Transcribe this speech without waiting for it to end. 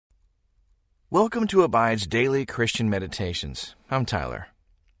Welcome to Abide's Daily Christian Meditations. I'm Tyler.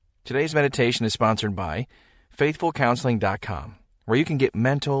 Today's meditation is sponsored by FaithfulCounseling.com, where you can get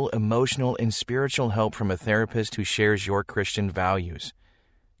mental, emotional, and spiritual help from a therapist who shares your Christian values.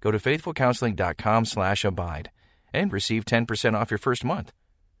 Go to FaithfulCounseling.com/abide and receive 10% off your first month.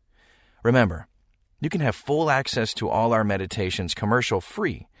 Remember, you can have full access to all our meditations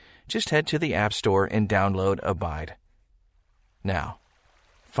commercial-free. Just head to the App Store and download Abide. Now,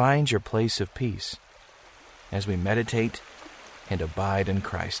 find your place of peace as we meditate and abide in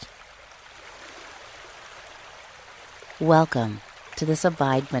Christ. Welcome to this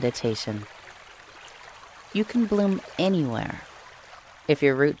Abide meditation. You can bloom anywhere if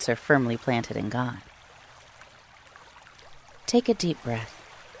your roots are firmly planted in God. Take a deep breath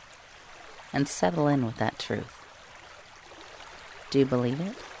and settle in with that truth. Do you believe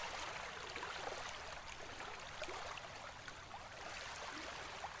it?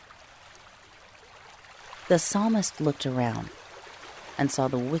 The psalmist looked around and saw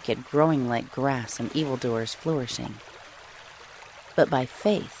the wicked growing like grass and evildoers flourishing. But by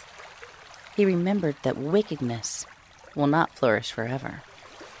faith, he remembered that wickedness will not flourish forever.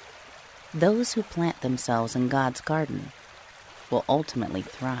 Those who plant themselves in God's garden will ultimately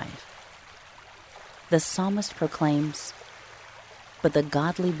thrive. The psalmist proclaims, "But the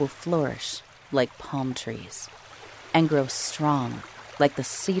godly will flourish like palm trees and grow strong like the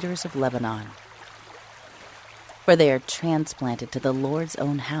cedars of Lebanon. For they are transplanted to the Lord's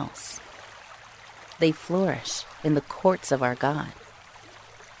own house. They flourish in the courts of our God.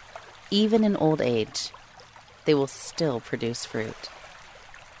 Even in old age, they will still produce fruit.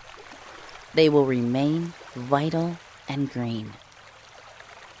 They will remain vital and green."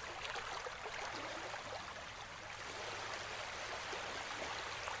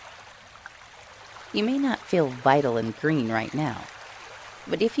 You may not feel vital and green right now,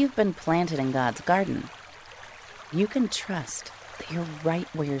 but if you've been planted in God's garden, you can trust that you're right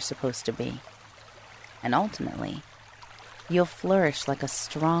where you're supposed to be. And ultimately, you'll flourish like a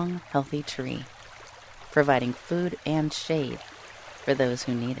strong, healthy tree, providing food and shade for those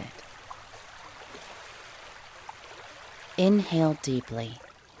who need it. Inhale deeply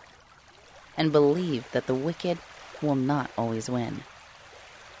and believe that the wicked will not always win.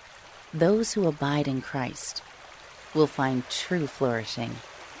 Those who abide in Christ will find true flourishing.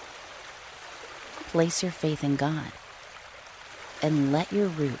 Place your faith in God and let your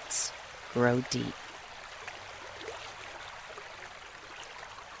roots grow deep.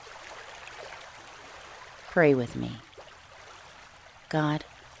 Pray with me. God,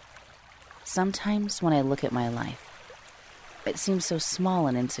 sometimes when I look at my life, it seems so small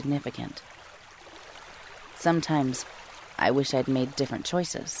and insignificant. Sometimes I wish I'd made different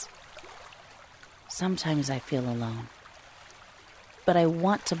choices. Sometimes I feel alone. But I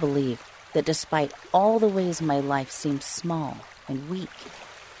want to believe that despite all the ways my life seems small and weak,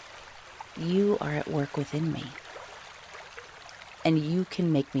 you are at work within me, and you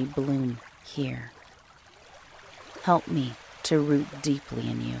can make me bloom here. Help me to root deeply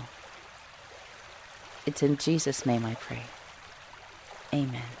in you. It's in Jesus' name I pray.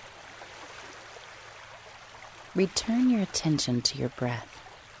 Amen. Return your attention to your breath.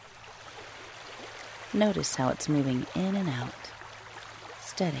 Notice how it's moving in and out,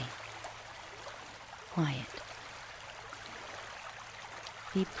 steady, quiet.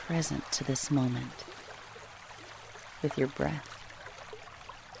 Be present to this moment with your breath,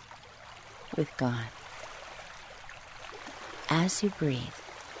 with God. As you breathe,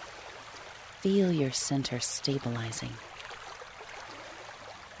 feel your center stabilizing,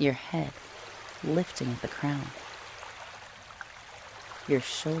 your head lifting at the crown, your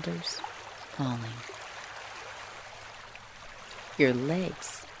shoulders falling, your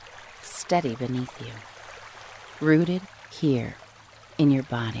legs steady beneath you, rooted here in your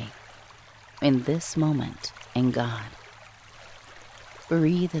body, in this moment in God.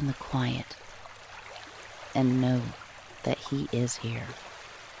 Breathe in the quiet and know that He is here.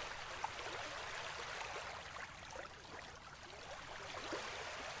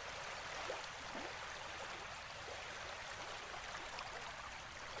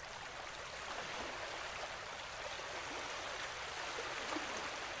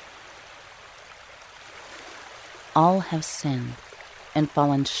 All have sinned and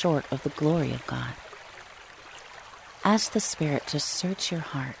fallen short of the glory of God. Ask the Spirit to search your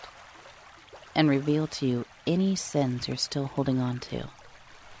heart and reveal to you any sins you're still holding on to,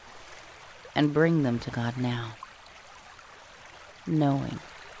 and bring them to God now, knowing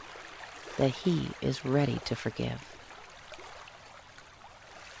that He is ready to forgive.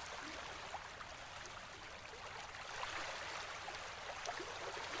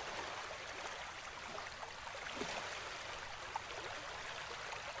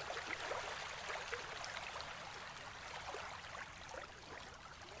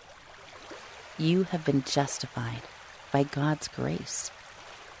 You have been justified by God's grace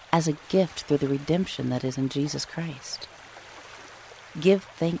as a gift through the redemption that is in Jesus Christ. Give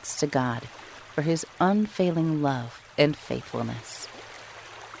thanks to God for his unfailing love and faithfulness.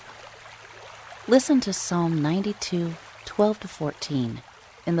 Listen to Psalm 92, 12-14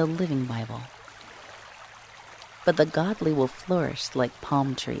 in the Living Bible. But the godly will flourish like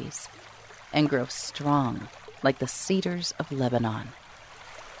palm trees and grow strong like the cedars of Lebanon.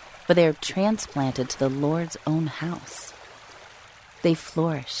 For they are transplanted to the Lord's own house. They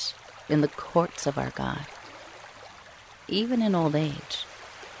flourish in the courts of our God. Even in old age,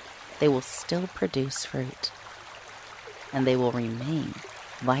 they will still produce fruit, and they will remain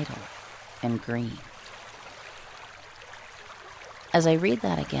vital and green. As I read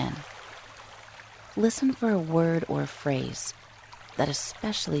that again, listen for a word or a phrase that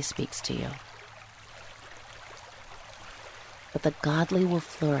especially speaks to you. But the godly will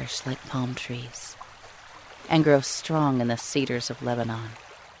flourish like palm trees and grow strong in the cedars of Lebanon.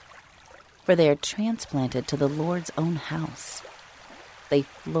 For they are transplanted to the Lord's own house. They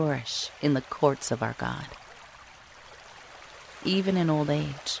flourish in the courts of our God. Even in old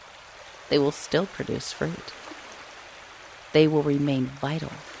age, they will still produce fruit. They will remain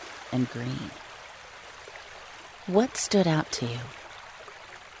vital and green. What stood out to you?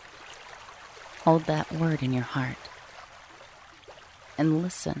 Hold that word in your heart and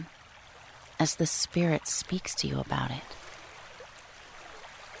listen as the Spirit speaks to you about it.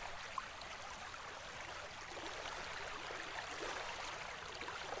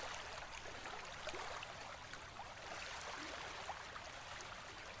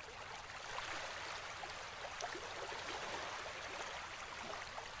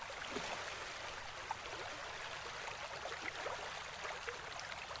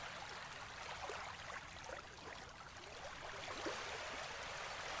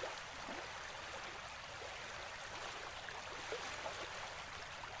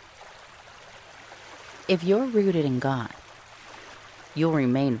 If you're rooted in God, you'll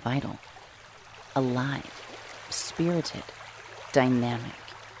remain vital, alive, spirited, dynamic.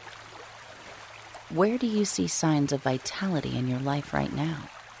 Where do you see signs of vitality in your life right now?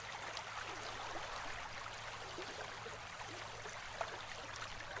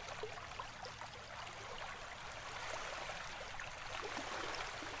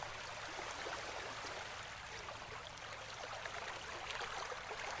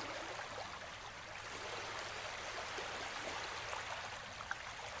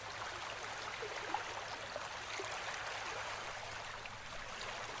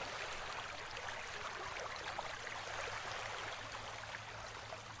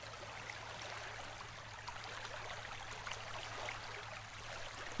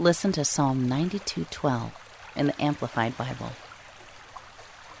 Listen to Psalm 92:12 in the Amplified Bible.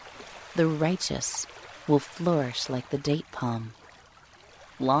 The righteous will flourish like the date palm,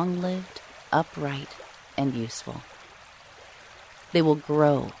 long-lived, upright, and useful. They will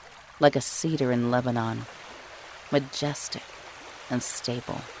grow like a cedar in Lebanon, majestic and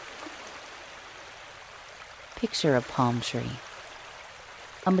stable. Picture a palm tree.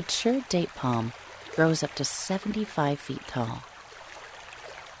 A mature date palm grows up to 75 feet tall.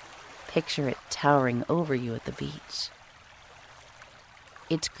 Picture it towering over you at the beach.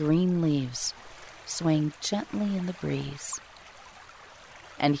 Its green leaves swaying gently in the breeze,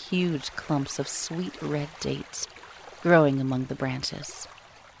 and huge clumps of sweet red dates growing among the branches.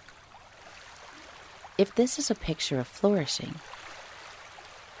 If this is a picture of flourishing,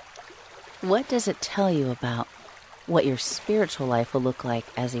 what does it tell you about what your spiritual life will look like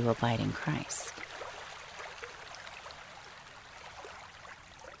as you abide in Christ?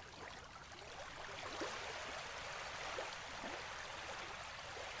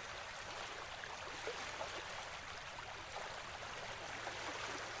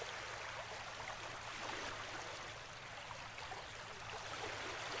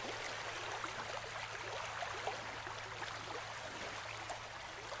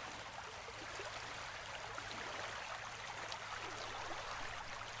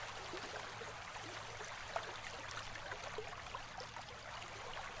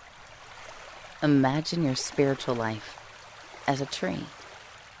 Imagine your spiritual life as a tree.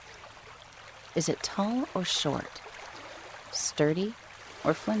 Is it tall or short? Sturdy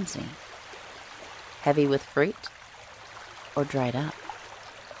or flimsy? Heavy with fruit or dried up?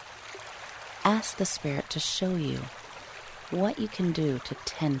 Ask the Spirit to show you what you can do to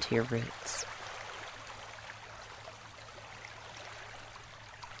tend to your roots.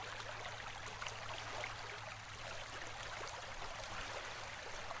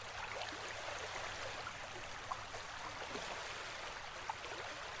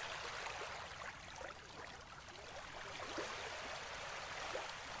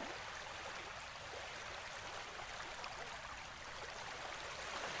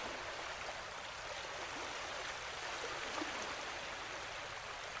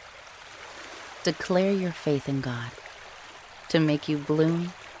 Declare your faith in God to make you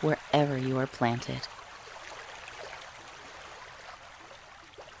bloom wherever you are planted.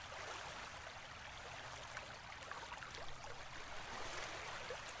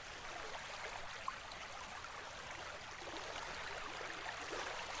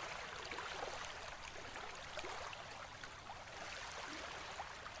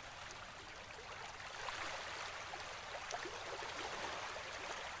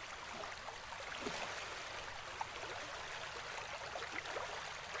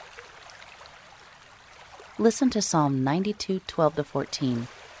 Listen to Psalm 92:12-14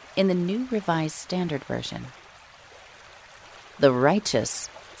 in the New Revised Standard Version. The righteous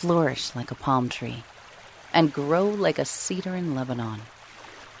flourish like a palm tree and grow like a cedar in Lebanon.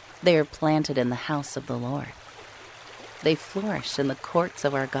 They are planted in the house of the Lord. They flourish in the courts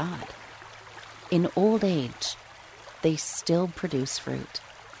of our God. In old age, they still produce fruit.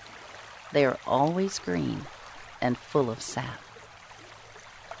 They are always green and full of sap.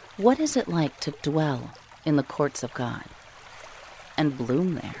 What is it like to dwell in the courts of God and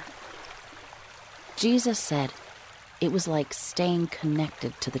bloom there? Jesus said it was like staying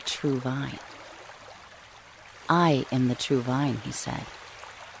connected to the true vine. I am the true vine, he said,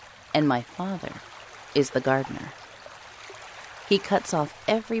 and my Father is the gardener. He cuts off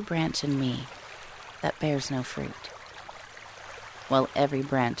every branch in me that bears no fruit, while every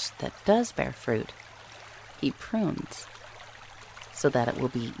branch that does bear fruit, he prunes so that it will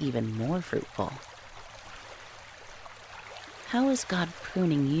be even more fruitful. How is God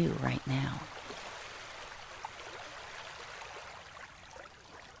pruning you right now?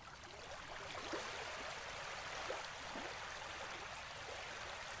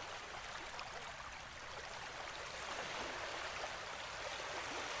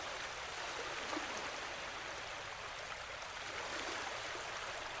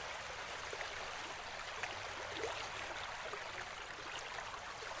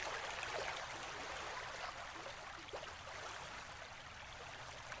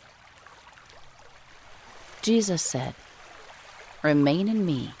 Jesus said, "Remain in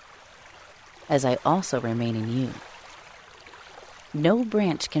me, as I also remain in you." No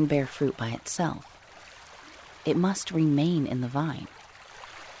branch can bear fruit by itself. It must remain in the vine.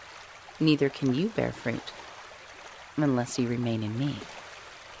 Neither can you bear fruit unless you remain in me.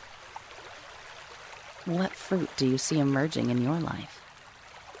 What fruit do you see emerging in your life?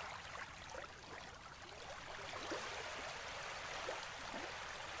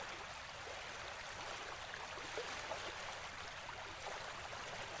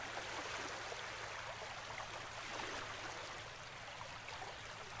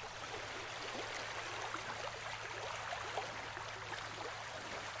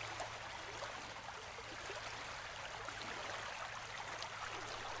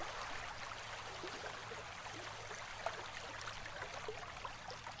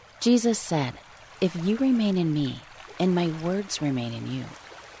 Jesus said, "If you remain in me, and my words remain in you,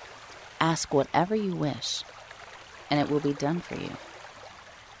 ask whatever you wish, and it will be done for you.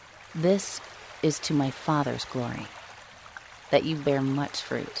 This is to my Father's glory, that you bear much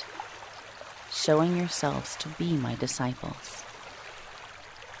fruit, showing yourselves to be my disciples."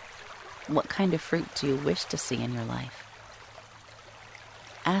 What kind of fruit do you wish to see in your life?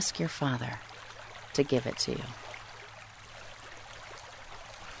 Ask your Father to give it to you.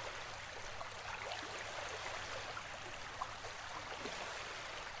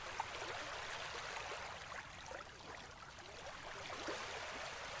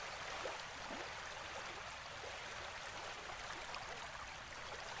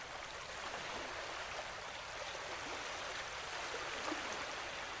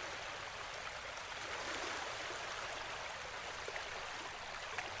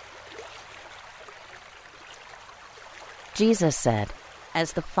 Jesus said,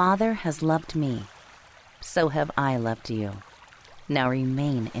 "As the Father has loved me, so have I loved you. Now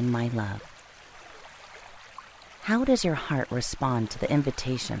remain in my love." How does your heart respond to the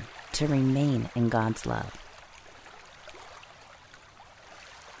invitation to remain in God's love?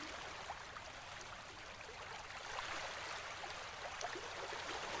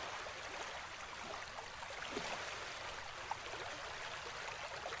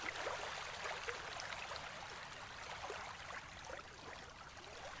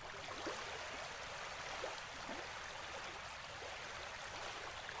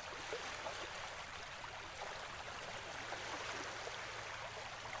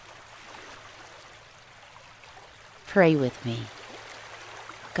 Pray with me.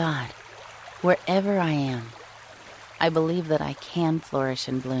 God, wherever I am, I believe that I can flourish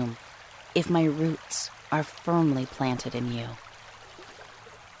and bloom if my roots are firmly planted in you.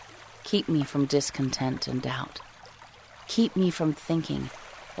 Keep me from discontent and doubt. Keep me from thinking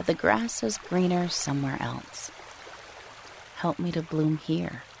that the grass is greener somewhere else. Help me to bloom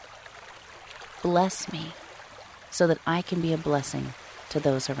here. Bless me so that I can be a blessing to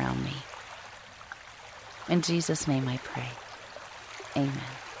those around me. In Jesus' name I pray. Amen.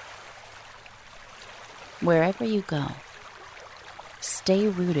 Wherever you go, stay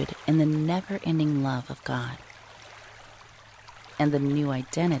rooted in the never-ending love of God and the new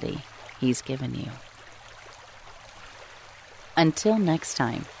identity He's given you. Until next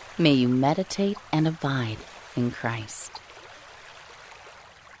time, may you meditate and abide in Christ.